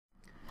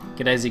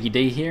G'day,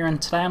 ZiggyD here,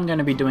 and today I'm going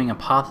to be doing a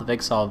Path of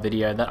Exile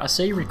video that I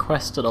see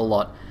requested a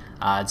lot.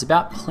 It's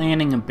about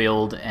planning a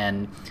build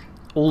and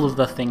all of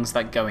the things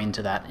that go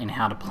into that and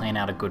how to plan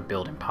out a good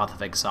build in Path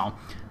of Exile.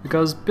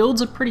 Because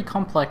builds are pretty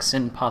complex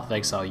in Path of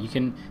Exile.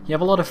 You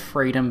have a lot of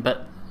freedom,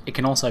 but it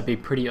can also be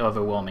pretty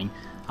overwhelming.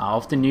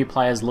 Often new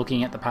players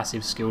looking at the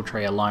passive skill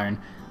tree alone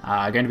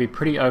are going to be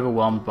pretty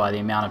overwhelmed by the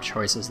amount of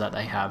choices that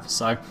they have.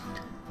 So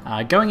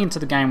going into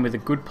the game with a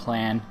good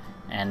plan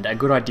and a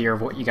good idea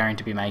of what you're going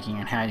to be making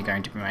and how you're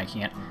going to be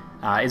making it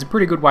is a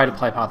pretty good way to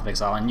play Path of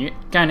Exile, and you're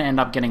going to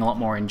end up getting a lot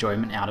more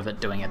enjoyment out of it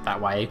doing it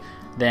that way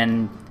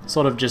than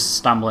sort of just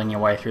stumbling your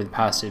way through the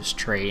passives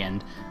tree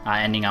and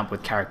ending up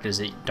with characters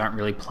that you don't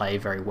really play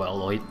very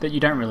well or that you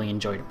don't really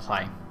enjoy to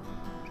play.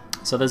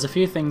 So there's a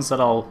few things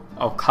that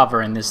I'll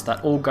cover in this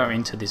that all go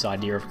into this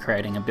idea of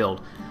creating a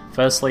build.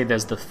 Firstly,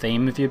 there's the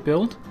theme of your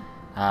build.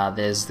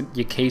 There's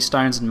your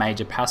keystones and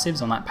major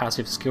passives on that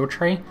passive skill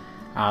tree.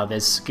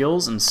 There's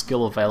skills and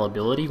skill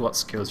availability, what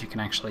skills you can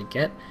actually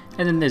get,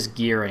 and then there's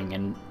gearing,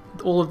 and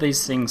all of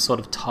these things sort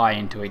of tie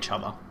into each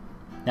other.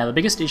 Now the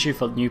biggest issue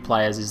for new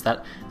players is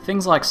that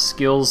things like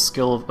skills,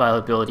 skill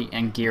availability,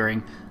 and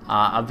gearing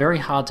are very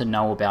hard to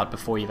know about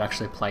before you've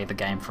actually played the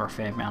game for a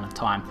fair amount of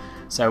time.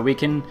 So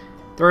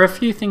there are a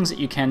few things that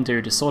you can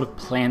do to sort of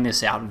plan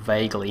this out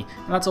vaguely,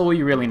 and that's all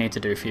you really need to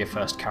do for your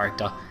first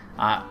character.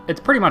 It's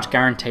pretty much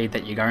guaranteed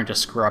that you're going to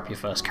screw up your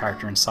first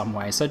character in some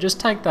way, so just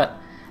take that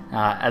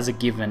as a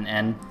given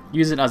and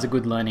use it as a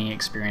good learning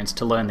experience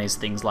to learn these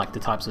things like the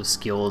types of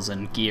skills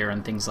and gear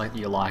and things like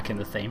you like in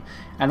the theme,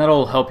 and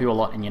that'll help you a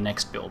lot in your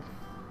next build.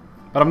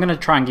 But I'm going to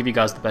try and give you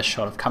guys the best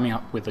shot of coming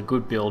up with a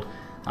good build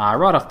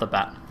right off the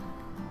bat.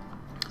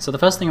 So the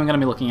first thing I'm going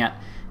to be looking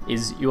at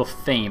is your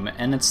theme,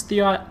 and it's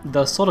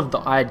the sort of the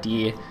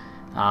idea,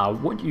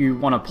 what you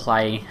want to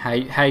play,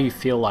 how you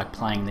feel like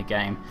playing the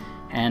game.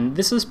 And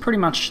this is pretty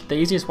much the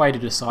easiest way to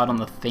decide on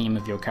the theme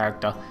of your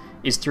character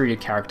is through your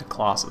character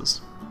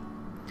classes.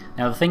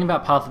 Now the thing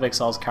about Path of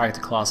Exile's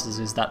character classes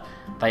is that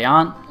they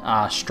aren't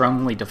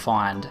strongly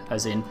defined,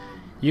 as in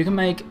you can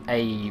make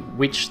a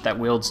witch that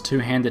wields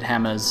two-handed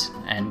hammers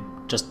and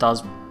just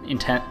does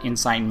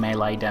insane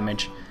melee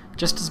damage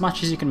just as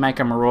much as you can make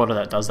a marauder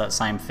that does that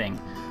same thing.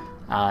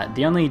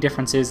 The only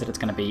difference is that it's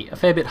going to be a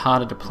fair bit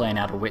harder to plan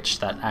out a witch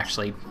that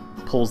actually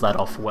pulls that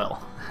off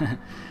well.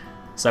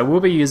 So we'll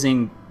be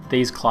using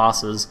these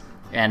classes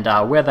and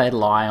where they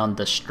lie on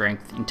the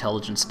strength,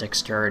 intelligence,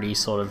 dexterity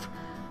sort of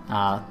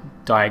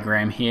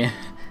diagram here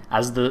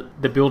as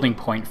the building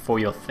point for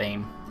your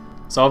theme.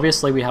 So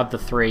obviously we have the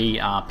three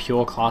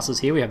pure classes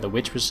here. We have the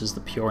Witch, which is the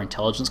pure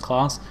intelligence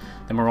class,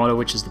 the Marauder,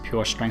 which is the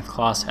pure strength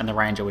class, and the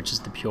Ranger, which is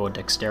the pure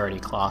dexterity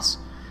class.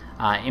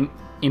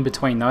 In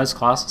between those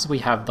classes we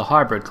have the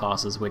hybrid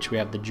classes, which we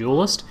have the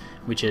Duelist,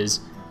 which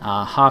is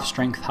half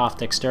strength, half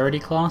dexterity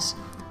class,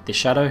 the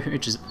Shadow,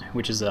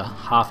 which is a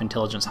half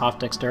intelligence, half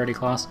dexterity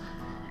class,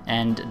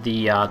 and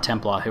the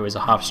Templar, who is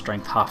a half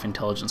strength, half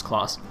intelligence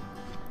class.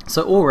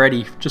 So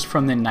already, just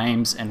from their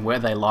names and where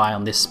they lie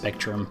on this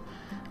spectrum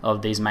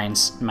of these main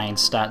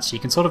stats, you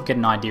can sort of get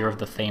an idea of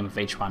the theme of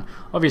each one.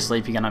 Obviously,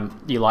 if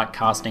you like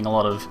casting a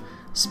lot of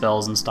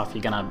spells and stuff,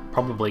 you're gonna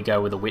probably go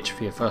with a witch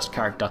for your first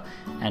character,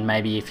 and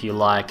maybe if you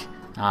like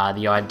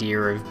the idea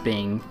of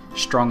being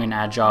strong and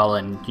agile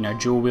and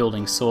dual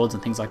wielding swords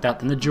and things like that,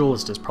 then the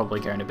Duelist is probably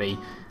going to be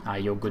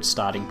your good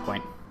starting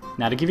point.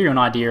 Now to give you an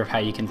idea of how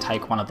you can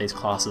take one of these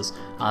classes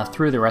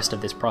through the rest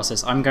of this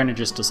process, I'm going to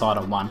just decide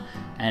on one,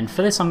 and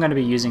for this I'm going to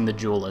be using the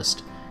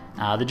Duelist.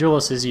 The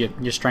Duelist is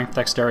your strength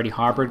dexterity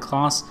hybrid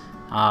class.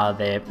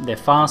 They're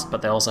fast,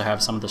 but they also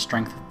have some of the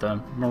strength of the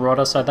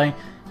Marauder, so they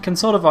can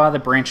sort of either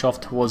branch off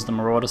towards the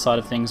Marauder side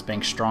of things,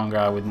 being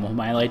stronger with more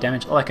melee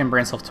damage, or they can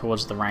branch off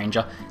towards the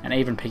Ranger and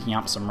even picking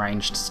up some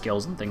ranged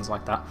skills and things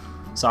like that.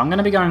 So I'm going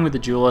to be going with the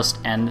Duelist,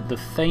 and the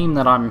theme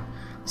that I'm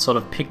sort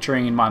of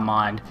picturing in my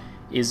mind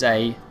is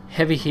a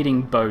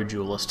heavy-hitting bow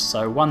duelist,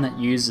 so one that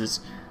uses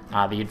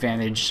the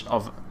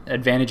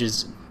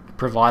advantages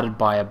provided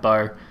by a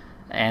bow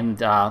and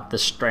the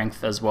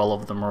strength as well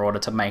of the Marauder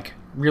to make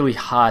really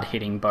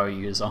hard-hitting bow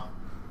user.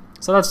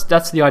 So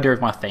that's the idea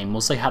of my theme. We'll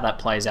see how that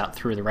plays out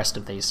through the rest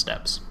of these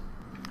steps.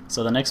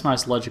 So the next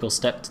most logical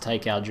step to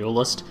take our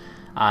Duelist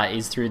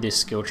is through this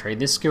skill tree.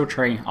 This skill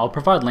tree, I'll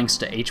provide links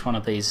to each one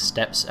of these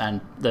steps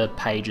and the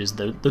pages,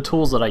 the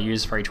tools that I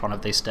use for each one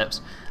of these steps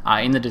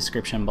in the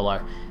description below.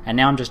 And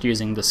now I'm just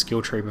using the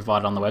skill tree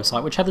provided on the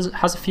website, which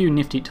has a few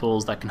nifty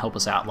tools that can help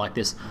us out, like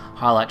this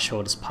highlight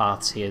shortest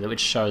paths here,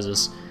 which shows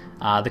us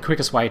the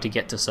quickest way to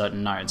get to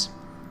certain nodes.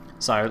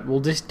 So we'll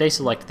just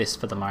deselect this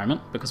for the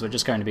moment because we're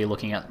just going to be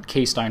looking at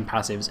keystone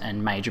passives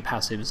and major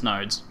passives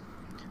nodes.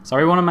 So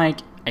we want to make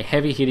a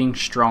heavy hitting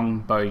strong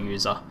bow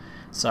user.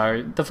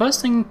 So the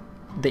first thing,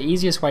 the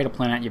easiest way to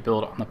plan out your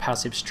build on the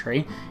passives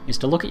tree is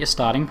to look at your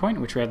starting point,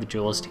 which we have the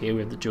Duelist here, we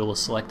have the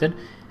Duelist selected,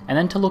 and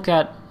then to look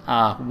at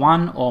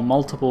one or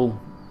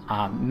multiple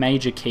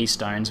major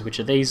keystones, which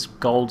are these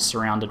gold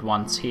surrounded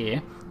ones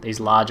here, these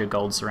larger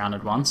gold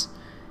surrounded ones,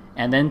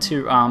 and then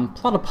to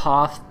plot a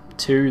path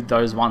to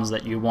those ones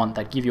that you want,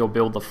 that give your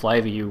build the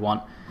flavor you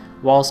want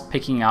whilst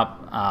picking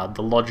up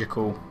the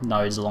logical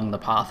nodes along the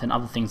path and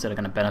other things that are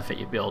going to benefit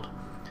your build.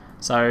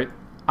 So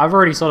I've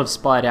already sort of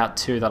spied out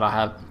two that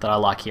I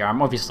like here.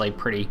 I'm obviously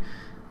pretty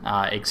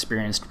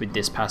experienced with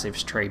this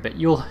passives tree, but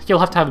you'll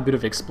have to have a bit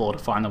of explore to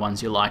find the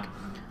ones you like.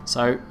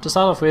 So to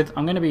start off with,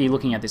 I'm going to be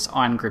looking at this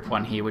Iron Grip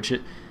one here, which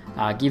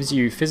gives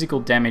you physical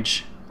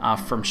damage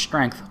from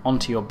strength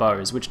onto your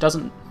bows, which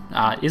isn't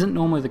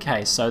normally the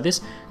case. So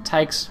this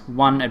takes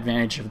one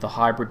advantage of the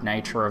hybrid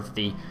nature of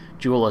the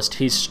duelist,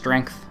 his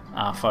strength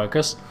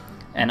focus,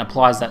 and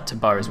applies that to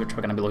bows, which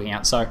we're going to be looking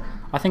at. So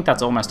I think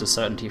that's almost a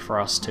certainty for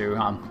us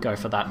to go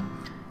for that.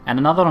 And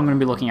another one I'm going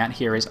to be looking at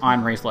here is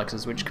Iron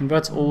Reflexes, which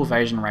converts all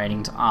evasion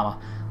rating to armor.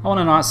 I want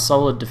a nice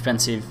solid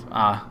defensive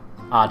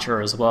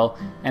archer as well,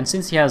 and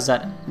since he has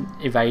that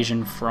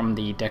evasion from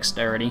the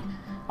dexterity,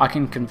 I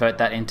can convert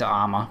that into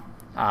armor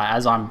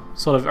as I'm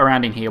sort of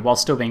around in here while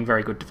still being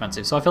very good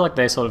defensive. So I feel like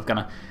they're sort of going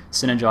to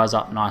synergize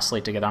up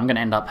nicely together. I'm going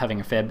to end up having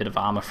a fair bit of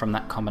armor from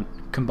that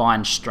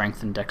combined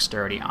strength and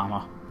dexterity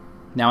armor.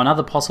 Now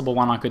another possible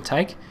one I could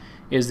take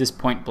is this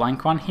point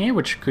blank one here,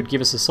 which could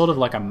give us a sort of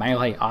like a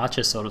melee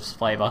archer sort of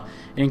flavor.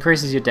 It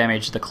increases your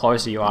damage the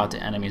closer you are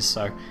to enemies,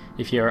 so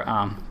if you're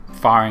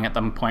firing at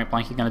them point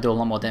blank, you're going to do a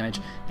lot more damage.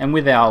 And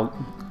with our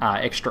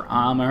extra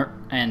armor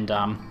and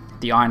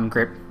the Iron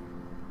Grip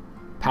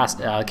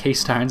past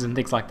keystones and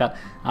things like that,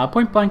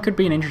 point blank could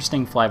be an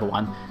interesting flavor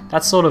one.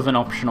 That's sort of an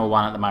optional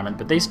one at the moment,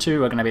 but these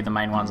two are going to be the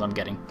main ones I'm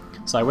getting.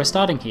 So we're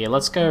starting here.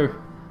 Let's go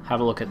have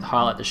a look at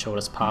highlight the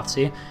shortest paths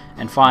here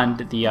and find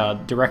the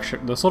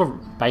direction, the sort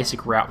of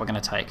basic route we're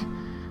going to take.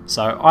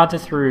 So either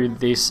through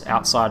this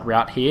outside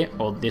route here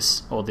or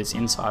this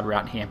inside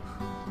route here.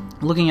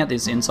 Looking at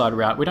this inside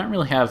route, we don't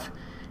really have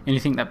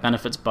anything that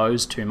benefits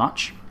bows too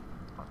much.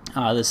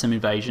 There's some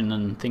evasion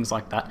and things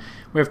like that.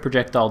 We have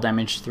projectile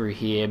damage through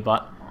here,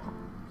 but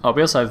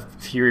we also have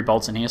Fury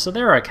Bolts in here, so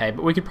they're okay,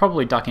 but we could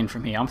probably duck in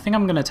from here. I think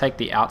I'm going to take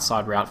the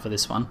outside route for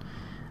this one.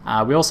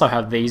 We also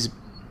have these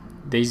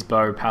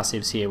bow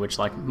passives here, which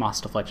like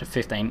Master Fletcher,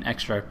 15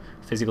 extra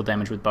physical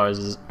damage with bows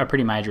is a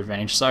pretty major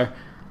advantage. So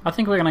I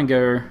think we're going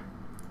to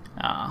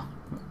go,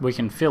 we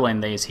can fill in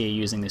these here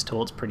using this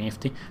tool, it's pretty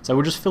nifty. So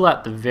we'll just fill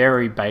out the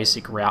very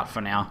basic route for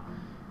now.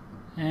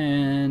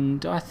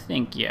 And I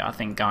think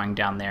going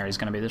down there is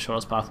going to be the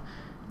shortest path.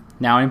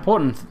 Now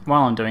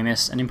while I'm doing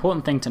this, an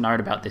important thing to note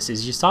about this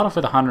is you start off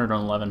with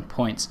 111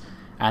 points,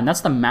 and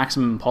that's the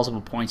maximum possible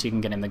points you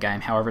can get in the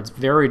game. However, it's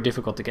very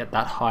difficult to get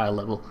that higher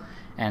level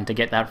and to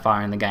get that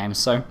far in the game.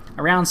 So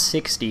around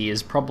 60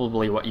 is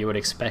probably what you would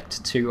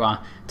expect to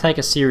take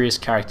a serious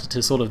character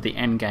to sort of the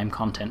end game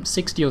content,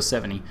 60 or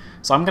 70.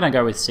 So I'm going to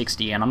go with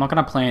 60, and I'm not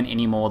going to plan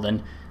any more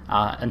than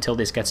until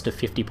this gets to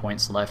 50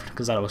 points left,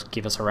 because that'll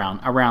give us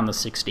around the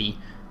 60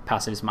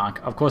 passives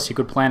mark. Of course, you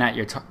could plan out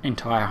your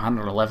entire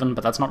 111,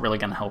 but that's not really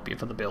going to help you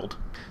for the build.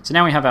 So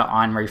now we have our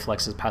Iron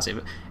Reflexes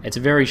passive. It's a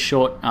very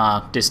short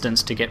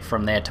distance to get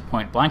from there to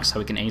point blank, so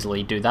we can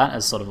easily do that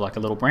as sort of like a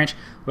little branch.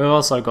 We've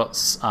also got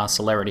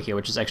Celerity here,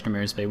 which is extra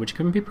move speed, which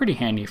can be pretty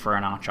handy for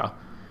an archer.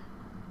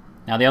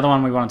 Now the other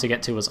one we wanted to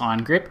get to was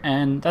Iron Grip,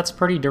 and that's a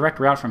pretty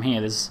direct route from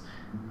here. This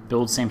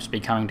build seems to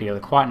be coming together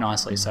quite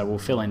nicely, so we'll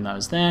fill in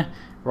those there.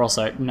 We're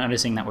also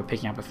noticing that we're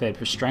picking up a fair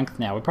bit of strength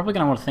now. We're probably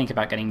going to want to think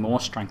about getting more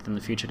strength in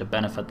the future to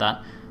benefit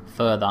that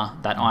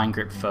Iron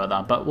Grip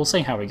further, but we'll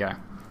see how we go.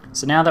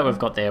 So now that we've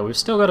got there, we've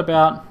still got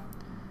about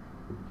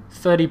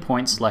 30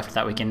 points left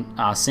that we can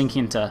sink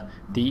into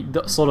the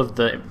sort of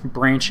the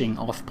branching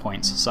off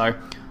points. So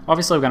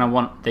obviously we're going to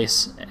want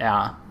this,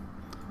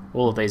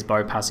 all of these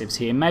bow passives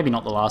here. Maybe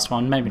not the last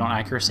one, maybe not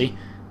accuracy.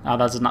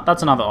 That's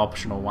another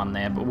optional one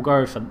there, but we'll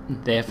go for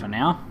there for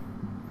now.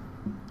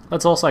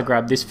 Let's also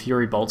grab this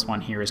Fury Bolts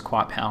one here, is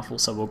quite powerful,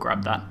 so we'll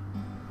grab that.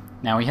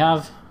 Now we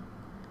have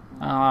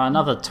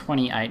another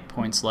 28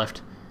 points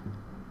left.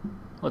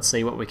 Let's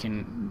see what we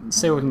can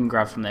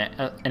grab from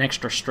there. An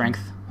extra strength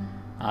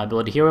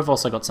ability here. We've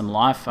also got some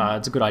life.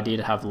 It's a good idea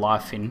to have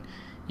life in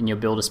your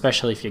build,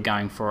 especially if you're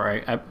going for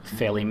a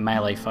fairly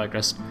melee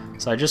focused.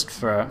 So just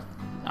for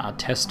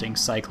testing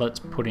sake, let's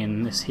put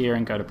in this here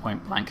and go to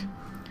point blank.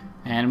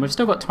 And we've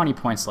still got 20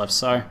 points left,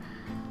 so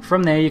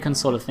from there you can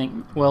sort of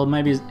think, well,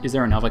 maybe is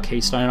there another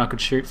keystone I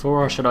could shoot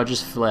for, or should I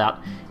just fill out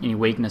any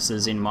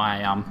weaknesses in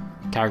my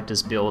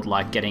character's build,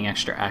 like getting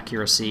extra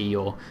accuracy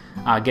or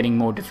getting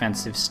more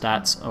defensive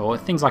stats or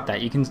things like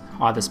that. You can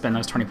either spend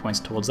those 20 points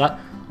towards that,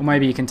 or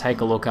maybe you can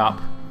take a look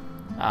up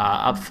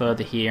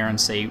further here and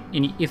see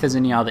if there's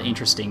any other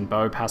interesting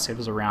bow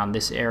passives around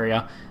this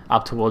area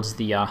up towards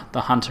the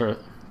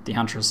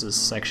Huntress's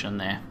section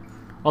there.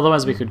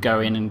 Otherwise we could go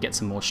in and get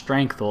some more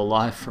strength or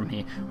life from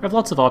here. We have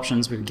lots of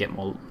options. We could get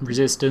more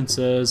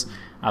resistances,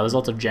 there's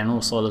lots of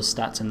general sort of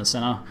stats in the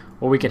center,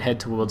 or we could head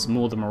towards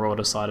more the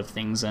Marauder side of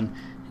things and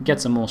get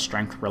some more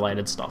strength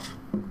related stuff.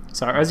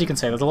 So as you can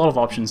see, there's a lot of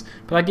options,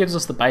 but that gives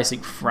us the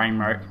basic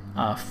framework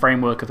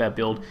of our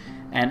build,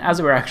 and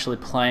as we're actually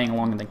playing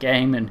along in the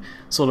game and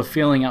sort of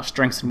feeling our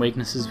strengths and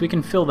weaknesses, we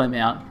can fill them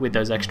out with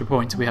those extra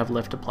points we have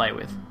left to play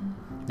with.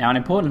 Now, an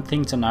important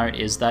thing to note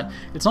is that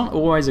it's not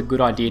always a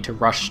good idea to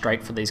rush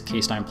straight for these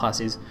keystone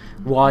passives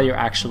while you're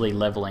actually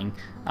leveling.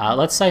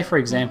 Let's say, for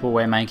example,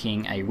 we're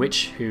making a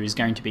witch who is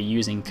going to be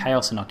using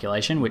Chaos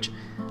Inoculation, which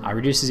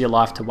reduces your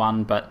life to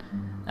 1 but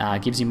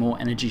gives you more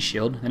energy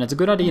shield. Then it's a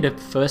good idea to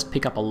first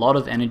pick up a lot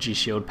of energy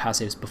shield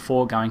passives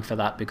before going for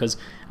that, because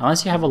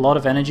unless you have a lot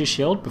of energy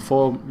shield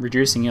before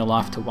reducing your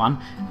life to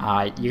 1,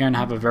 you're going to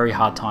have a very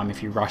hard time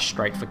if you rush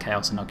straight for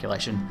Chaos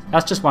Inoculation.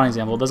 That's just one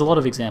example. There's a lot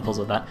of examples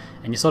of that,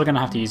 and you're sort of going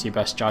to have to use your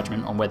best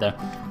judgment on whether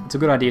it's a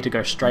good idea to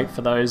go straight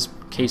for those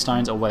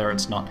keystones or whether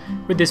it's not.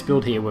 With this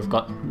build here, we've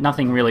got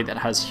nothing really that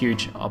has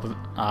huge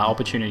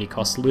opportunity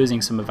costs.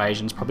 Losing some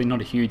evasion is probably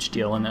not a huge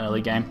deal in the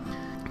early game.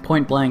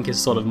 Point Blank is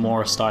sort of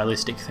more a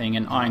stylistic thing,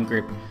 and Iron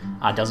Grip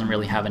doesn't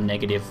really have a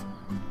negative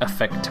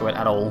effect to it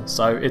at all,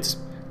 so it's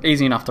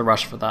easy enough to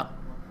rush for that.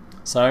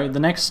 So the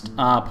next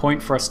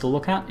point for us to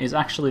look at is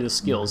actually the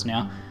skills.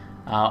 Now,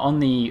 on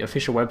the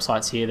official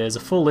websites here, there's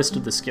a full list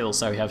of the skills.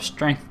 So we have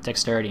Strength,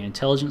 Dexterity, and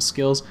Intelligence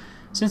skills.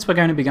 Since we're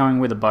going to be going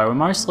with a bow, we're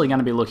mostly going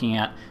to be looking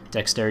at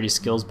Dexterity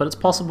skills, but it's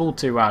possible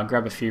to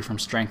grab a few from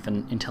Strength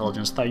and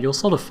Intelligence, though you'll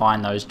sort of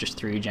find those just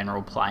through your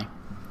general play.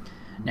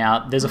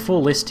 Now, there's a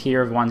full list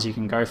here of ones you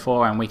can go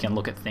for, and we can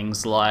look at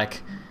things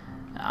like,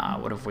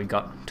 what have we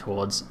got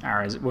towards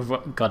arrows? We've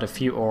got a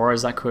few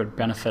auras that could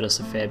benefit us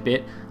a fair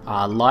bit.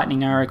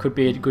 Lightning Arrow could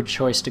be a good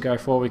choice to go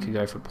for. We could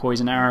go for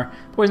Poison Arrow.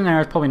 Poison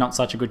Arrow is probably not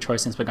such a good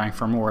choice since we're going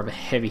for more of a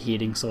heavy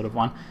hitting sort of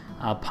one.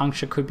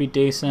 Puncture could be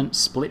decent.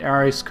 Split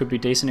Arrows could be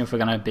decent if we're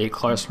going to be at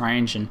close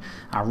range and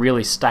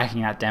really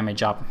stacking that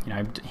damage up, you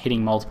know,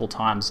 hitting multiple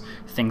times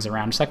things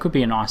around. So that could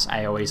be a nice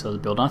AoE sort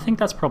of build, and I think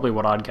that's probably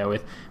what I'd go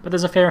with, but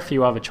there's a fair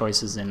few other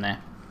choices in there.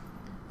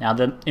 Now,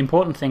 the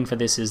important thing for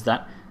this is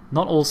that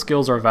not all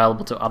skills are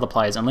available to other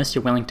players unless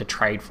you're willing to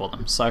trade for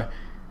them. So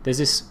there's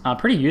this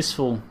pretty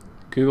useful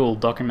Google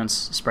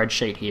Documents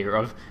spreadsheet here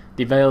of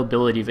the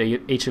availability of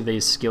each of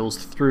these skills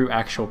through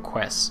actual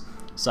quests.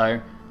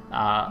 So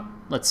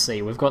let's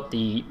see, we've got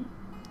the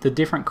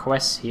different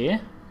quests here,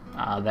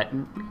 that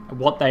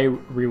what they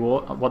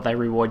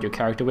reward your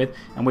character with,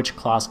 and which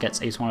class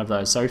gets each one of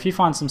those. So if you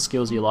find some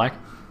skills you like,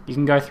 you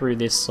can go through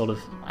this sort of,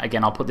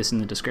 again, I'll put this in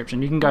the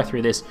description, you can go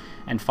through this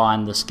and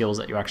find the skills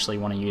that you actually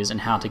want to use and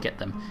how to get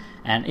them.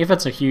 And if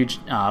it's a huge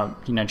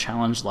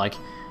challenge, like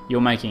you're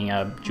making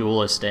a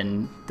duelist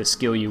and the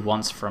skill you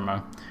want's from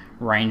a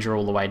ranger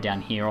all the way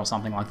down here or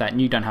something like that,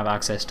 and you don't have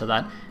access to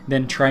that,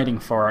 then trading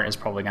for it is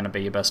probably going to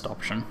be your best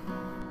option.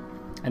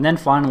 And then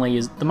finally,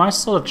 is the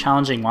most sort of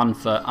challenging one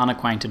for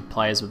unacquainted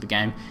players with the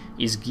game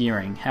is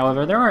gearing.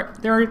 However, there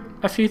are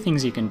a few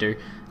things you can do.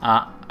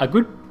 A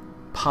good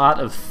part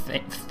of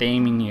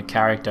theming your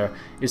character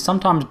is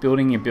sometimes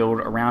building your build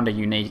around a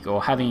unique,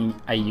 or having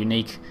a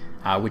unique,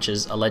 which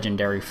is a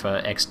legendary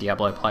for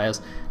ex-Diablo players,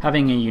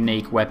 having a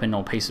unique weapon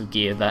or piece of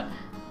gear that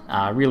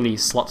really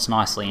slots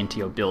nicely into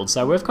your build.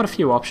 So we've got a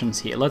few options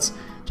here. Let's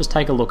just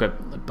take a look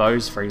at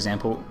bows, for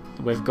example.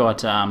 We've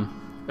got,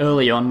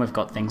 early on, we've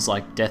got things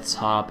like Death's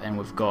Harp, and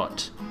we've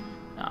got,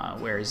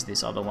 where is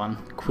this other one?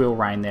 Quill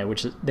Rain there,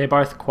 which is, they're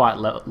both quite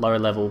low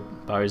level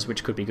bows,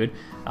 which could be good.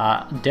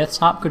 Death's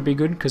Harp could be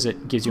good because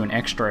it gives you an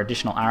extra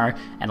additional arrow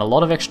and a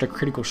lot of extra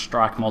critical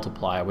strike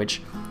multiplier,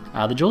 which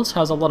the duelist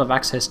has a lot of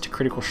access to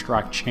critical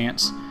strike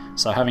chance,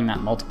 so having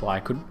that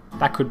multiplier could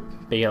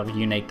be a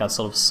unique that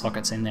sort of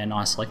sockets in there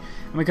nicely.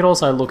 And we could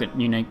also look at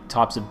unique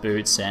types of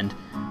boots and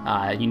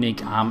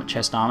unique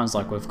chest armors,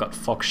 like we've got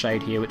Fox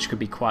Shade here, which could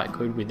be quite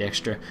good with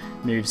extra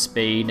move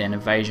speed and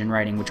evasion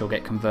rating, which will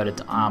get converted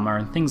to armor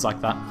and things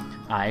like that.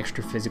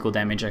 Extra physical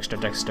damage, extra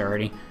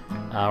dexterity,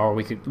 or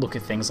we could look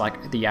at things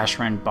like the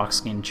Ashran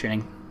Buckskin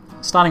tuning.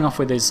 Starting off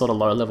with these sort of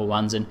low level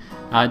ones and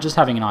just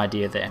having an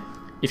idea there.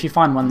 If you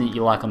find one that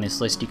you like on this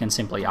list, you can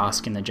simply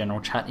ask in the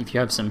general chat if you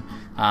have some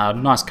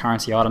nice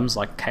currency items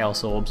like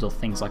Chaos Orbs or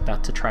things like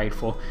that to trade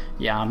for.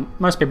 Yeah,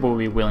 most people will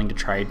be willing to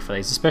trade for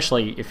these,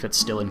 especially if it's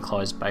still in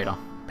closed beta.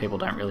 People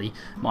don't really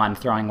mind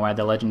throwing away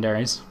their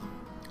legendaries.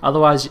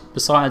 Otherwise,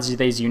 besides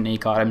these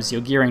unique items, your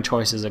gearing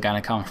choices are going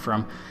to come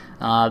from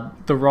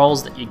the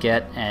rolls that you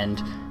get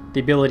and the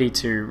ability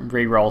to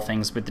re-roll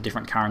things with the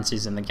different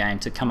currencies in the game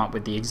to come up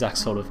with the exact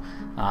sort of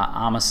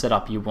armor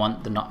setup you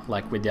want.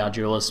 Like with our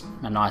duelist,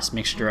 a nice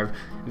mixture of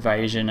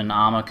evasion and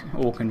armor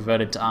all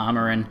converted to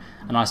armor, and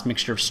a nice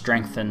mixture of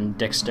strength and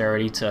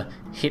dexterity to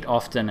hit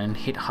often and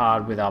hit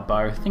hard with our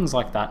bow, things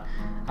like that.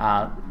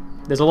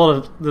 There's a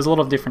lot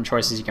of different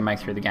choices you can make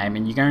through the game,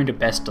 and you're going to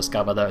best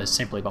discover those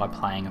simply by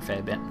playing a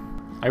fair bit.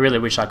 I really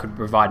wish I could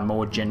provide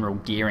more general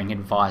gearing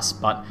advice,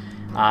 but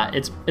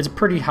it's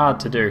pretty hard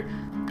to do.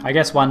 I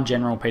guess one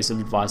general piece of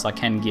advice I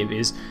can give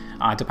is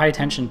to pay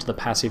attention to the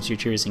passives you're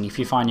choosing. If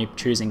you find you're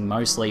choosing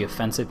mostly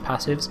offensive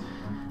passives,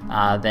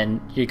 then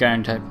you're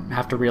going to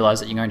have to realize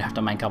that you're going to have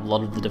to make up a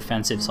lot of the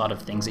defensive side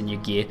of things in your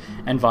gear,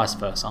 and vice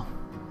versa.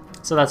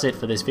 So that's it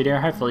for this video.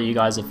 Hopefully you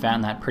guys have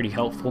found that pretty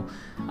helpful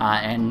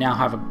and now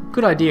have a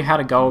good idea how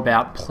to go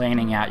about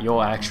planning out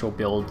your actual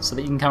build so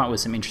that you can come up with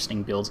some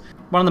interesting builds.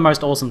 One of the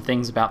most awesome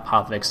things about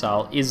Path of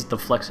Exile is the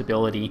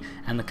flexibility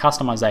and the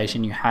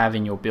customization you have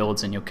in your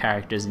builds and your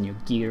characters and your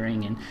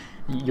gearing and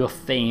your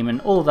theme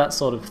and all of that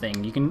sort of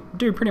thing. You can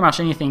do pretty much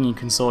anything you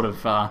can sort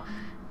of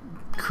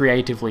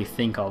creatively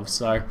think of.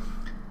 So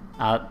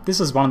this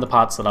is one of the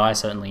parts that I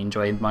certainly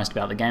enjoy most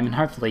about the game, and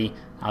hopefully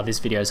this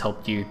video has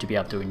helped you to be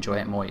able to enjoy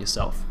it more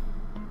yourself.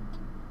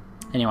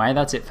 Anyway,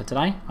 that's it for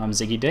today. I'm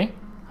ZiggyD,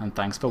 and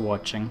thanks for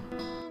watching.